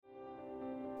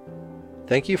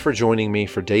Thank you for joining me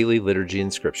for Daily Liturgy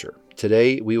and Scripture.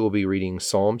 Today we will be reading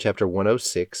Psalm chapter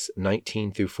 106,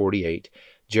 19 through 48,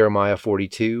 Jeremiah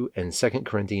 42, and 2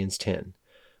 Corinthians 10.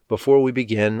 Before we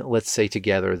begin, let's say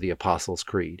together the Apostles'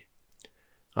 Creed.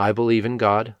 I believe in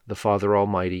God, the Father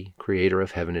Almighty, creator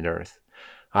of heaven and earth.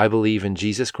 I believe in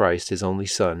Jesus Christ, his only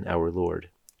Son, our Lord.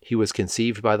 He was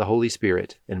conceived by the Holy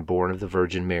Spirit and born of the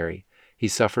Virgin Mary. He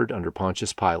suffered under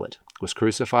Pontius Pilate, was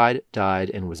crucified, died,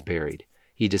 and was buried.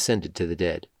 He descended to the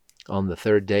dead. On the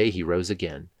third day he rose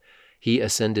again. He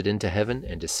ascended into heaven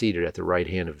and is seated at the right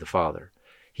hand of the Father.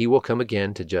 He will come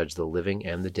again to judge the living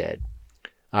and the dead.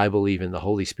 I believe in the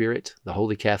Holy Spirit, the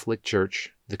Holy Catholic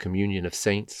Church, the communion of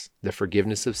saints, the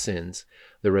forgiveness of sins,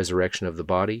 the resurrection of the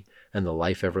body, and the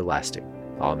life everlasting.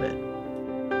 Amen.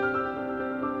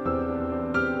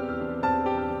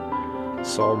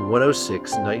 Psalm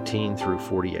 106, 19 through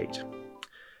 48.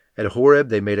 At Horeb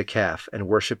they made a calf and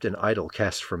worshipped an idol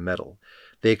cast from metal.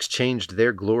 They exchanged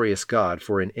their glorious God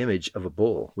for an image of a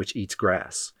bull which eats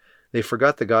grass. They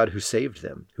forgot the God who saved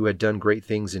them, who had done great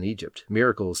things in Egypt,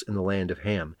 miracles in the land of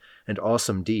Ham, and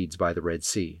awesome deeds by the Red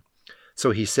Sea.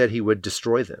 So he said he would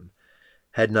destroy them.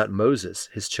 Had not Moses,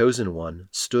 his chosen one,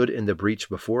 stood in the breach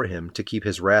before him to keep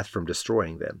his wrath from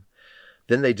destroying them?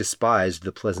 Then they despised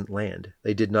the pleasant land.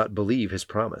 They did not believe his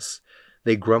promise.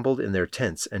 They grumbled in their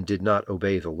tents and did not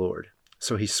obey the Lord.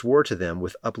 So he swore to them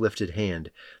with uplifted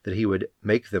hand that he would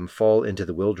make them fall into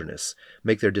the wilderness,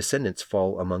 make their descendants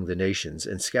fall among the nations,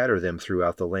 and scatter them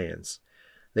throughout the lands.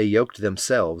 They yoked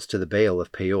themselves to the Baal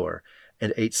of Peor,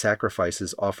 and ate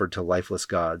sacrifices offered to lifeless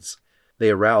gods.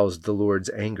 They aroused the Lord's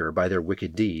anger by their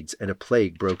wicked deeds, and a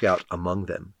plague broke out among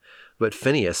them. But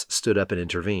Phinehas stood up and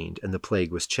intervened, and the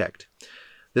plague was checked.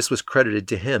 This was credited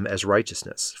to him as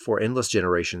righteousness for endless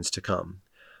generations to come.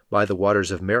 By the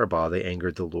waters of Meribah they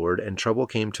angered the Lord, and trouble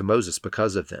came to Moses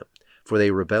because of them, for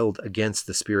they rebelled against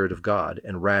the Spirit of God,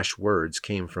 and rash words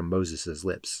came from Moses'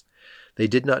 lips. They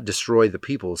did not destroy the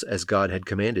peoples as God had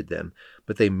commanded them,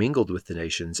 but they mingled with the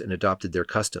nations and adopted their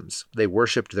customs. They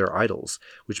worshipped their idols,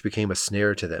 which became a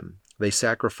snare to them. They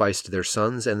sacrificed their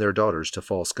sons and their daughters to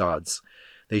false gods.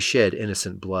 They shed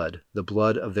innocent blood, the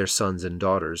blood of their sons and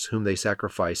daughters, whom they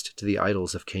sacrificed to the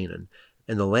idols of Canaan,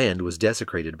 and the land was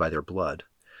desecrated by their blood.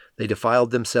 They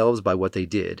defiled themselves by what they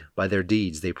did. By their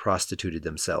deeds they prostituted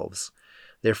themselves.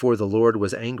 Therefore the Lord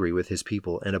was angry with his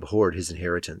people and abhorred his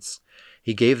inheritance.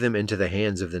 He gave them into the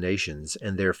hands of the nations,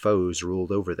 and their foes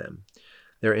ruled over them.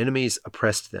 Their enemies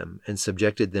oppressed them and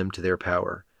subjected them to their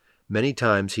power. Many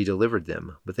times he delivered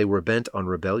them, but they were bent on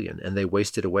rebellion, and they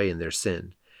wasted away in their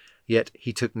sin. Yet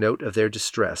he took note of their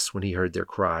distress when he heard their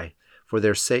cry. For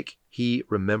their sake he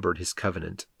remembered his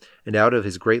covenant, and out of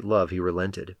his great love he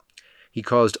relented. He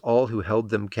caused all who held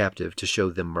them captive to show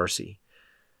them mercy.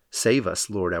 Save us,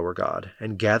 Lord our God,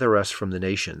 and gather us from the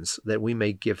nations, that we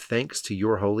may give thanks to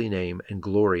your holy name and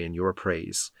glory in your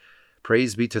praise.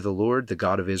 Praise be to the Lord, the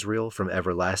God of Israel, from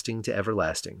everlasting to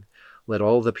everlasting. Let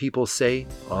all the people say,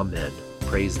 Amen.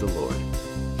 Praise the Lord.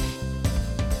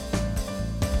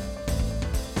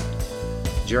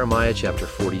 Jeremiah chapter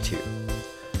 42.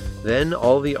 Then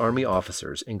all the army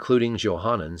officers, including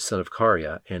Johanan son of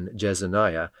Kareah and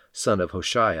Jezaniah son of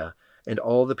Hoshaiah, and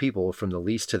all the people from the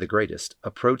least to the greatest,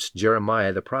 approached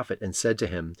Jeremiah the prophet and said to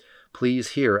him,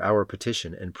 Please hear our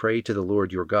petition and pray to the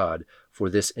Lord your God for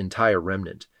this entire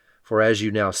remnant. For as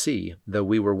you now see, though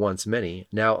we were once many,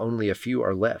 now only a few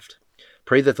are left.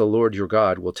 Pray that the Lord your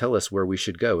God will tell us where we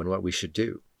should go and what we should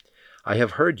do. I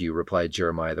have heard you, replied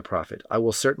Jeremiah the prophet. I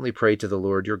will certainly pray to the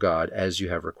Lord your God as you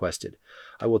have requested.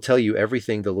 I will tell you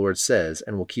everything the Lord says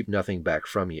and will keep nothing back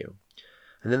from you.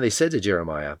 And then they said to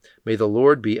Jeremiah, May the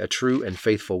Lord be a true and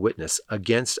faithful witness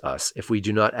against us if we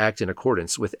do not act in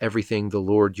accordance with everything the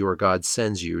Lord your God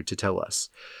sends you to tell us.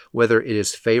 Whether it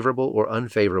is favorable or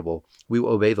unfavorable, we will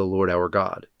obey the Lord our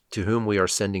God, to whom we are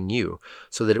sending you,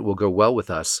 so that it will go well with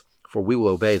us, for we will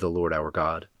obey the Lord our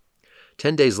God.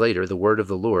 10 days later, the word of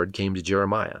the Lord came to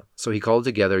Jeremiah. So he called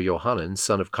together Johanan,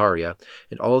 son of Kareah,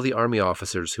 and all the army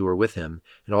officers who were with him,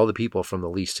 and all the people from the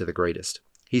least to the greatest.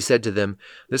 He said to them,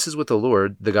 This is what the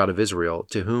Lord, the God of Israel,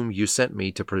 to whom you sent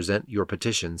me to present your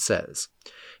petition, says.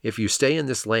 If you stay in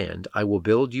this land, I will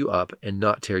build you up and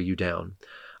not tear you down.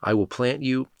 I will plant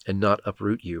you and not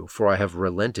uproot you, for I have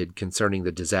relented concerning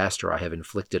the disaster I have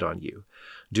inflicted on you.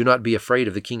 Do not be afraid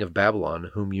of the king of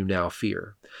Babylon, whom you now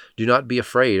fear. Do not be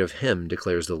afraid of him,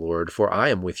 declares the Lord, for I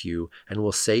am with you, and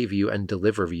will save you and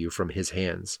deliver you from his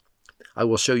hands. I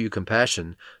will show you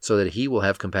compassion, so that he will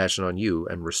have compassion on you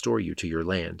and restore you to your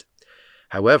land.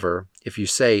 However, if you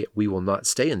say, We will not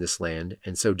stay in this land,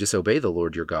 and so disobey the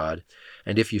Lord your God,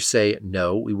 And if you say,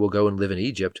 'No, we will go and live in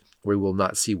Egypt, where we will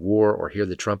not see war or hear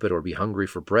the trumpet or be hungry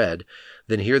for bread,'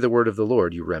 then hear the word of the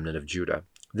Lord, you remnant of Judah.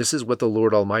 This is what the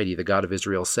Lord Almighty, the God of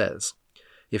Israel, says.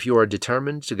 If you are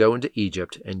determined to go into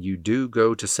Egypt, and you do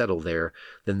go to settle there,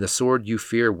 then the sword you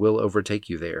fear will overtake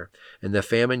you there, and the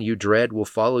famine you dread will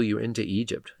follow you into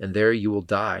Egypt, and there you will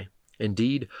die.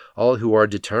 Indeed, all who are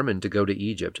determined to go to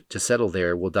Egypt, to settle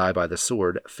there, will die by the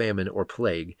sword, famine, or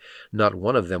plague. Not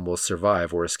one of them will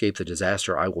survive or escape the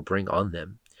disaster I will bring on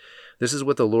them. This is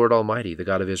what the Lord Almighty, the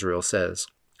God of Israel, says.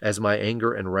 As my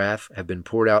anger and wrath have been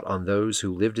poured out on those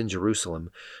who lived in Jerusalem,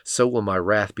 so will my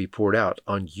wrath be poured out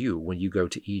on you when you go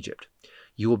to Egypt.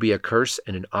 You will be a curse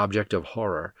and an object of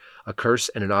horror, a curse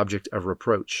and an object of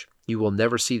reproach. You will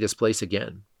never see this place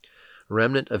again.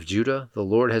 Remnant of Judah, the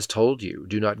Lord has told you,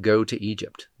 do not go to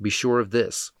Egypt. Be sure of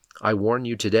this. I warn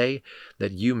you today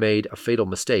that you made a fatal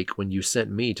mistake when you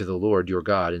sent me to the Lord your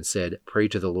God and said, 'Pray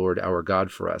to the Lord our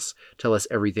God for us. Tell us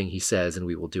everything he says and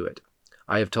we will do it.'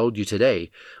 I have told you today,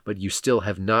 but you still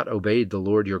have not obeyed the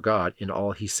Lord your God in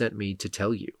all he sent me to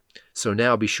tell you. So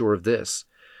now be sure of this.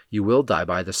 You will die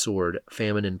by the sword,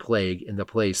 famine, and plague in the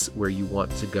place where you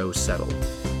want to go settle."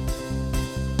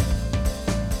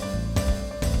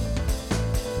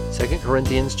 2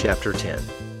 Corinthians chapter 10.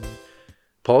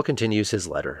 Paul continues his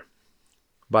letter.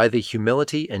 "By the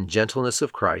humility and gentleness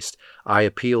of Christ, I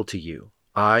appeal to you.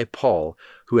 I, Paul,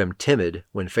 who am timid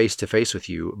when face to face with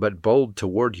you, but bold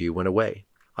toward you when away.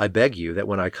 I beg you that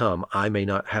when I come, I may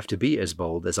not have to be as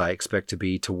bold as I expect to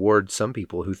be toward some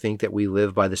people who think that we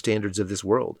live by the standards of this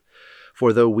world.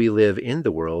 For though we live in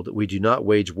the world, we do not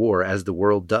wage war as the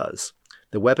world does.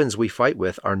 The weapons we fight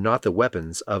with are not the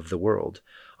weapons of the world.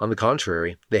 On the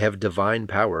contrary, they have divine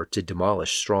power to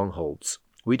demolish strongholds.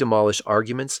 We demolish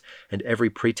arguments and every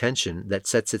pretension that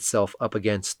sets itself up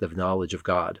against the knowledge of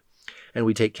God. And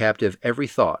we take captive every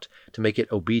thought to make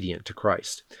it obedient to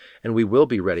Christ. And we will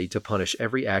be ready to punish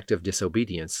every act of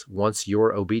disobedience once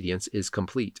your obedience is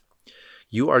complete.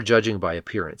 You are judging by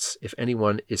appearance. If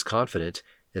anyone is confident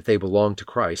that they belong to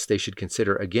Christ, they should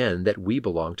consider again that we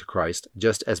belong to Christ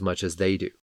just as much as they do.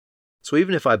 So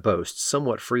even if I boast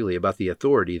somewhat freely about the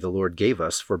authority the Lord gave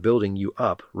us for building you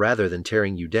up rather than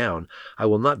tearing you down, I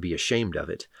will not be ashamed of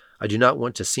it. I do not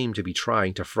want to seem to be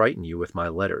trying to frighten you with my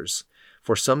letters.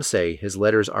 For some say his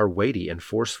letters are weighty and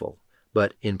forceful,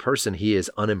 but in person he is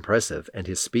unimpressive and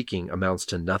his speaking amounts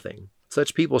to nothing.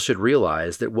 Such people should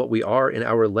realize that what we are in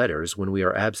our letters when we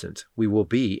are absent, we will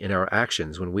be in our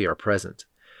actions when we are present.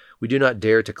 We do not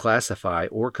dare to classify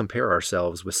or compare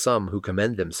ourselves with some who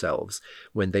commend themselves.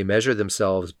 When they measure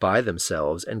themselves by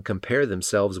themselves and compare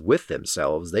themselves with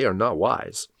themselves, they are not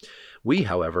wise. We,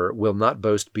 however, will not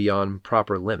boast beyond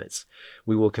proper limits.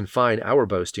 We will confine our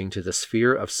boasting to the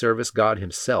sphere of service God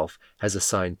himself has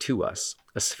assigned to us,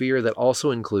 a sphere that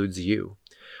also includes you.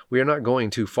 We are not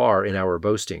going too far in our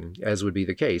boasting, as would be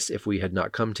the case if we had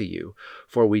not come to you,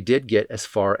 for we did get as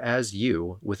far as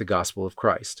you with the gospel of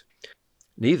Christ.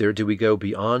 Neither do we go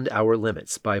beyond our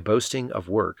limits by boasting of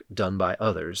work done by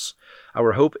others.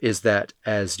 Our hope is that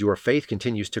as your faith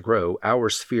continues to grow, our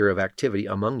sphere of activity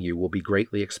among you will be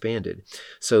greatly expanded,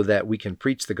 so that we can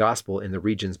preach the gospel in the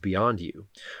regions beyond you.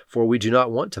 For we do not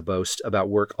want to boast about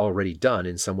work already done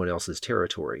in someone else's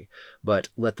territory, but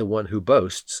let the one who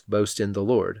boasts boast in the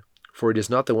Lord. For it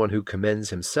is not the one who commends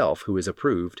himself who is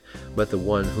approved, but the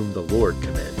one whom the Lord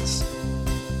commends.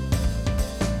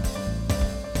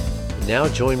 Now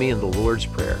join me in the Lord's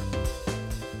Prayer.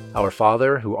 Our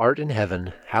Father, who art in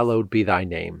heaven, hallowed be thy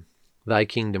name. Thy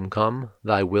kingdom come,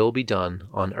 thy will be done,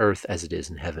 on earth as it is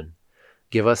in heaven.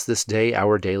 Give us this day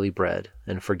our daily bread,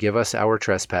 and forgive us our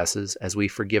trespasses, as we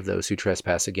forgive those who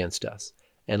trespass against us.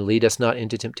 And lead us not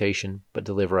into temptation, but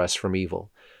deliver us from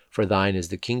evil. For thine is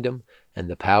the kingdom, and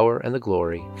the power, and the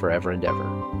glory, forever and ever.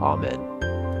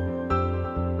 Amen.